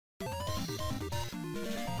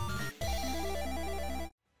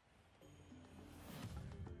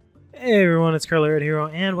Hey everyone, it's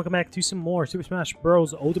CurlyHairedHero, and welcome back to some more Super Smash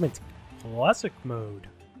Bros. Ultimate Classic Mode.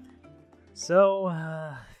 So,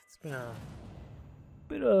 it's been a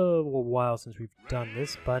bit of a while since we've done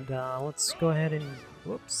this, but let's go ahead and,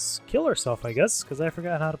 kill ourselves, I guess, because I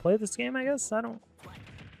forgot how to play this game, I guess. I don't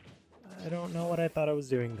know what I thought I was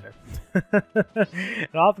doing there.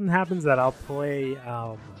 It often happens that I'll play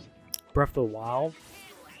Breath of the Wild,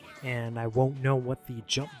 and I won't know what the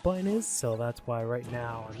jump button is, so that's why right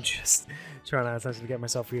now I'm just trying to essentially get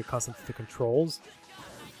myself reaccustomed to the controls.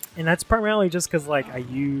 And that's primarily just because like I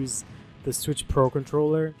use the Switch Pro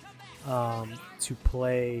controller to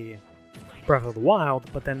play Breath of the Wild,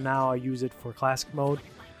 but then now I use it for Classic Mode.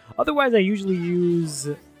 Otherwise, I usually use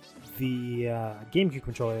the GameCube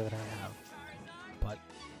controller that I have. But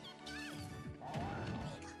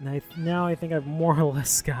now I think I've more or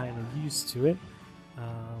less gotten used to it.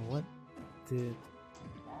 What did...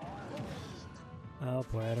 Oh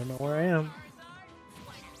boy, I don't know where I am.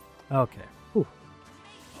 Okay. Whew.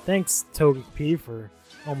 Thanks, Togepi, for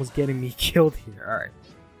almost getting me killed here. Alright.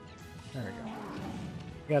 There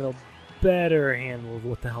we go. Got a better handle of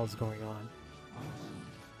what the hell is going on.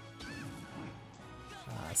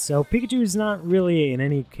 So Pikachu is not really, in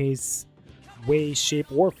any case, way,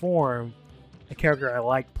 shape, or form, a character I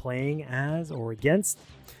like playing as or against.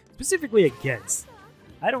 Specifically against.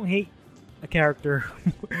 I don't hate a character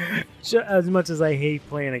as much as I hate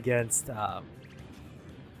playing against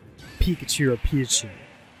Pikachu or Pikachu.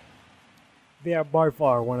 They are by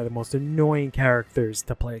far one of the most annoying characters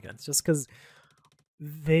to play against, just because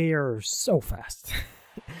they are so fast.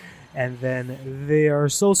 And then they are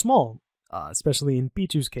so small, especially in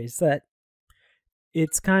Pichu's case, that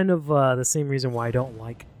it's kind of the same reason why I don't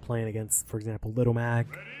like playing against, for example, Little Mac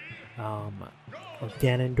or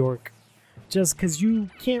Ganondorf. Just because you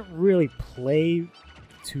can't really play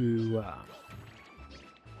to,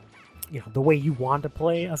 the way you want to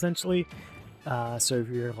play, essentially. So if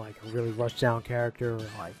you're like a really rushed down character or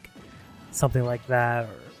like something like that,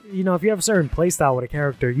 or, if you have a certain playstyle with a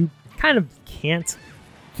character, you kind of can't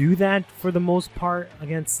do that for the most part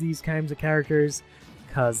against these kinds of characters,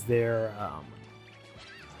 because they'll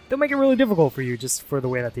make it really difficult for you just for the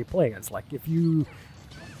way that they play. It's like if you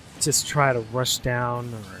just try to rush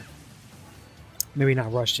down, or maybe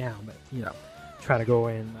not rush down, but, try to go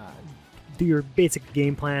and do your basic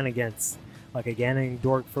game plan against, like, a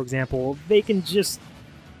Ganondorf, for example. They can just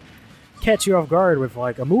catch you off guard with,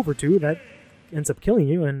 like, a move or two that ends up killing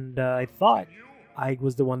you, and I thought I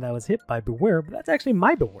was the one that was hit by Beware, but that's actually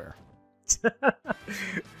my Beware. So that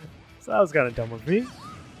was kind of dumb of me.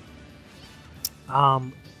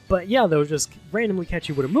 But yeah, they'll just randomly catch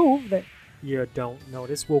you with a move that you don't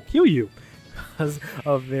notice will kill you, because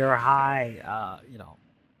of their high,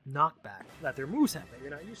 knockback that their moves have that you're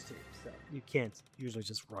not used to. So you can't usually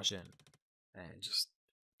just rush in and just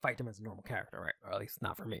fight them as a normal character, right? Or at least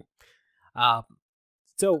not for me.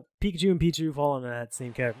 So Pikachu and Pichu fall into that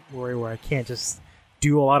same category where I can't just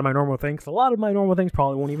do a lot of my normal things. A lot of my normal things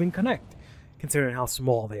probably won't even connect, considering how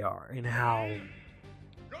small they are and how,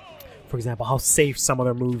 for example, how safe some of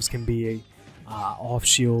their moves can be off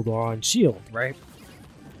shield or on shield, right?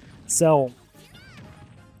 So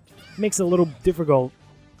it makes it a little difficult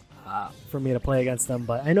for me to play against them,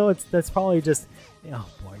 but I know that's probably just, oh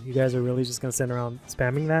boy, you guys are really just gonna sit around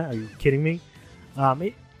spamming that? Are you kidding me?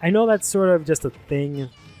 I know that's sort of just a thing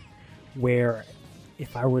where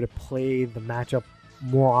if I were to play the matchup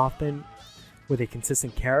more often with a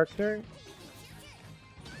consistent character,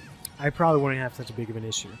 I probably wouldn't have such a big of an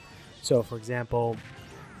issue. So, for example,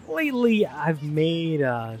 lately I've made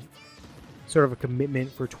sort of a commitment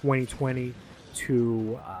for 2020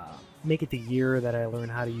 to make it the year that I learn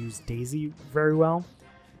how to use Daisy very well.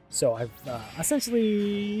 So I've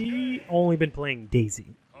essentially only been playing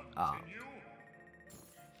Daisy.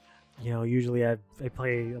 Usually I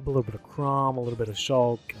play a little bit of Chrom, a little bit of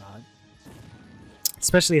Shulk,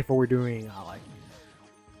 especially if we're doing like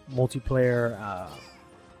multiplayer,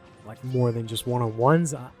 like more than just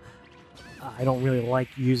one-on-ones. I don't really like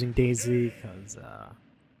using Daisy because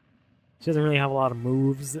she doesn't really have a lot of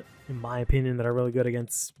moves, in my opinion, that are really good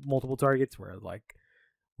against multiple targets, where like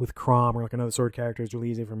with Chrom or like another sword character, it's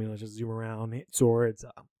really easy for me to just zoom around, hit swords,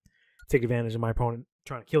 take advantage of my opponent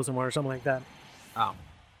trying to kill someone or something like that.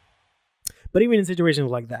 But even in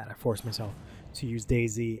situations like that, I force myself to use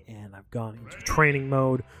Daisy, and I've gone into training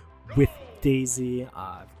mode with Daisy.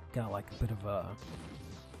 I've got like a bit of a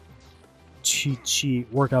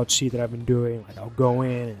workout cheat that I've been doing. Like I'll go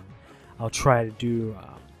in and I'll try to do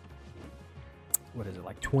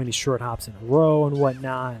like 20 short hops in a row and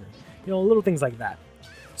whatnot, and, little things like that.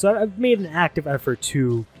 So I've made an active effort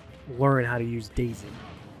to learn how to use Daisy.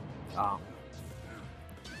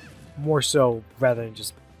 More so, rather than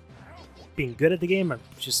just being good at the game,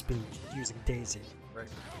 I've just been using Daisy, right?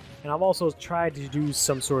 And I've also tried to do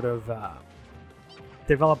some sort of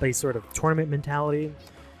develop a sort of tournament mentality,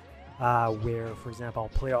 where, for example, I'll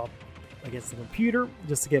play off against the computer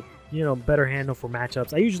just to get better handle for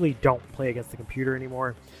matchups. I usually don't play against the computer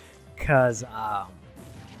anymore because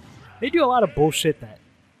they do a lot of bullshit that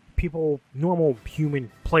normal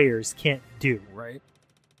human players can't do, right?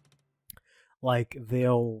 Like,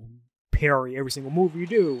 they'll parry every single move you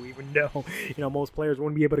do, even though, most players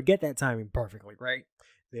wouldn't be able to get that timing perfectly, right?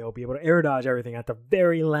 They'll be able to air dodge everything at the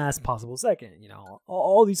very last possible second,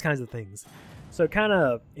 all these kinds of things. So kind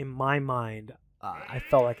of, in my mind, I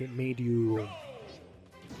felt like it made you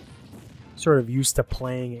sort of used to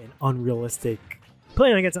playing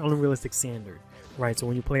against an unrealistic standard, right? So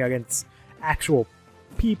when you play against actual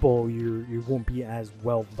people, you won't be as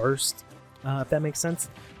well versed, if that makes sense.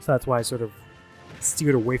 So that's why I sort of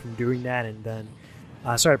steered away from doing that, and then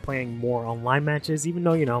started playing more online matches, even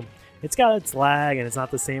though, it's got its lag and it's not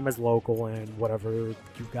the same as local and whatever you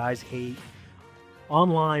guys hate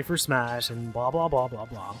online for Smash and blah, blah, blah, blah,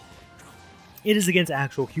 blah. It is against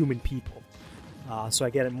actual human people. So I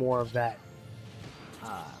get it more of that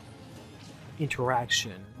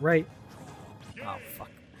interaction, right? Oh, fuck.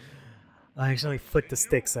 I accidentally flicked the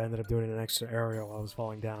sticks. I ended up doing an extra aerial while I was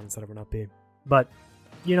falling down instead of an up B. But,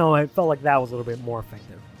 I felt like that was a little bit more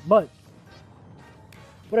effective. But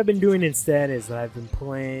what I've been doing instead is that I've been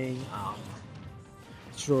playing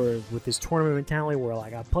sort of with this tournament mentality where,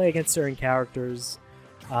 like, I play against certain characters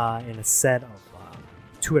in a set of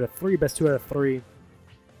 2 out of 3, best 2 out of 3.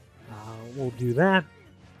 We'll do that,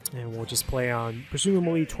 and we'll just play on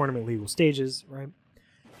presumably tournament legal stages, right?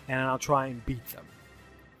 And I'll try and beat them.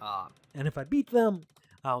 And if I beat them,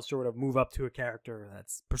 I'll sort of move up to a character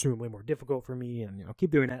that's presumably more difficult for me, and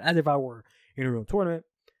keep doing that as if I were in a real tournament.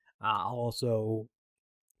 I'll also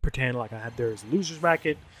pretend like there's a loser's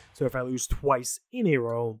bracket, so if I lose twice in a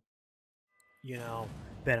row,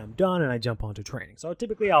 then I'm done and I jump onto training. So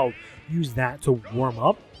typically I'll use that to warm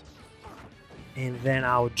up, and then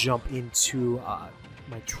I'll jump into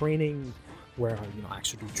my training, where I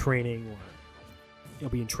actually do training, or you'll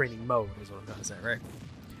be in training mode is what I'm trying to say, right?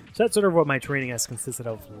 So that's sort of what my training has consisted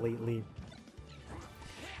of lately.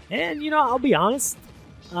 And I'll be honest,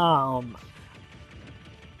 I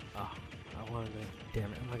wanted to,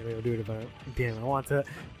 damn it, I'm not gonna be able to do it if I want to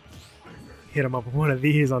hit him up with one of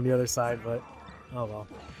these on the other side, but oh well.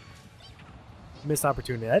 Missed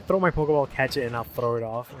opportunity. I'd throw my Pokeball, catch it, and I'll throw it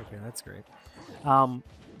off. Okay, that's great.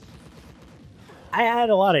 I had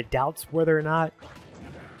a lot of doubts whether or not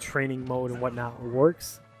training mode and whatnot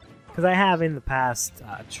works, because I have in the past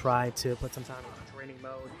tried to put some time into training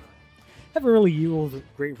mode. Haven't really yielded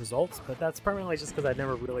great results, but that's primarily just because I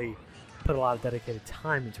never really put a lot of dedicated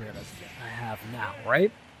time into it as I have now,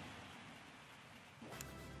 right?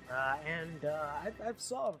 I've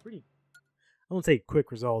saw pretty, I won't say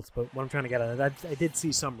quick results, but what I'm trying to get at is I did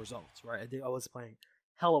see some results, right? I was playing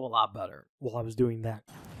hell of a lot better while I was doing that.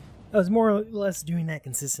 I was more or less doing that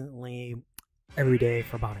consistently every day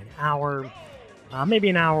for about an hour, maybe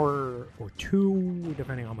an hour or 2,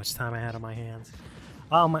 depending on how much time I had on my hands.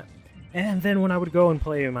 And then when I would go and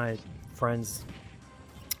play with my friends,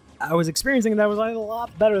 I was experiencing that I was a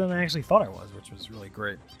lot better than I actually thought I was, which was really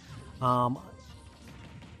great.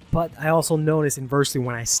 But I also noticed inversely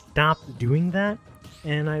when I stopped doing that,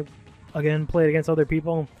 and I, again, played against other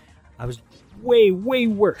people, I was way, way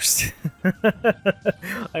worse.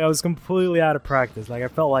 Like, I was completely out of practice. Like, I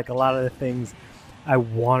felt like a lot of the things I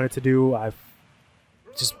wanted to do, I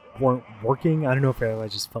just weren't working. I don't know if I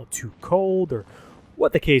just felt too cold or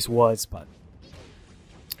what the case was, but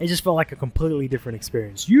it just felt like a completely different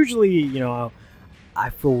experience. Usually, I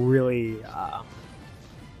feel really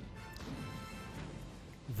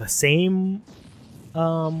the same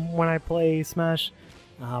when I play Smash,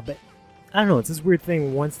 but I don't know, it's this weird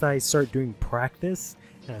thing. Once I start doing practice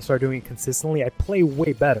and I start doing it consistently, I play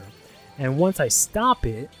way better. And once I stop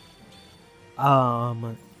it,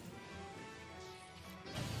 I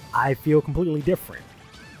feel completely different.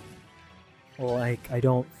 Like, I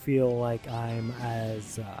don't feel like I'm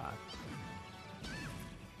as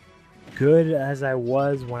good as I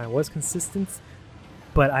was when I was consistent,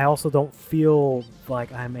 but I also don't feel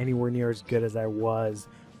like I'm anywhere near as good as I was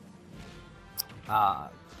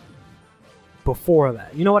before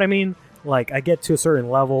that. You know what I mean? Like, I get to a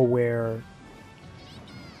certain level where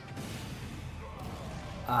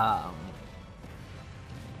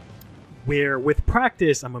with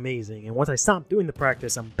practice I'm amazing, and once I stop doing the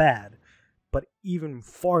practice I'm bad, but even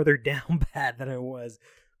farther down bad than I was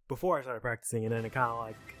before I started practicing. And then it kind of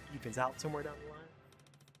like evens out somewhere down the line.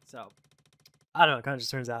 So, I don't know. It kind of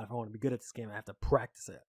just turns out if I want to be good at this game, I have to practice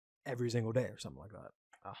it every single day or something like that.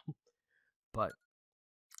 But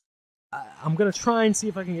I'm going to try and see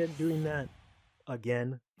if I can get doing that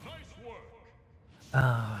again.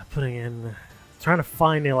 Trying to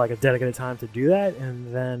find like a dedicated time to do that,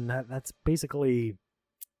 and then that's basically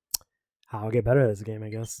how I get better at this game, I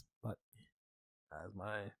guess. But as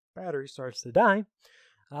my battery starts to die,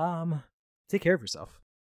 take care of yourself.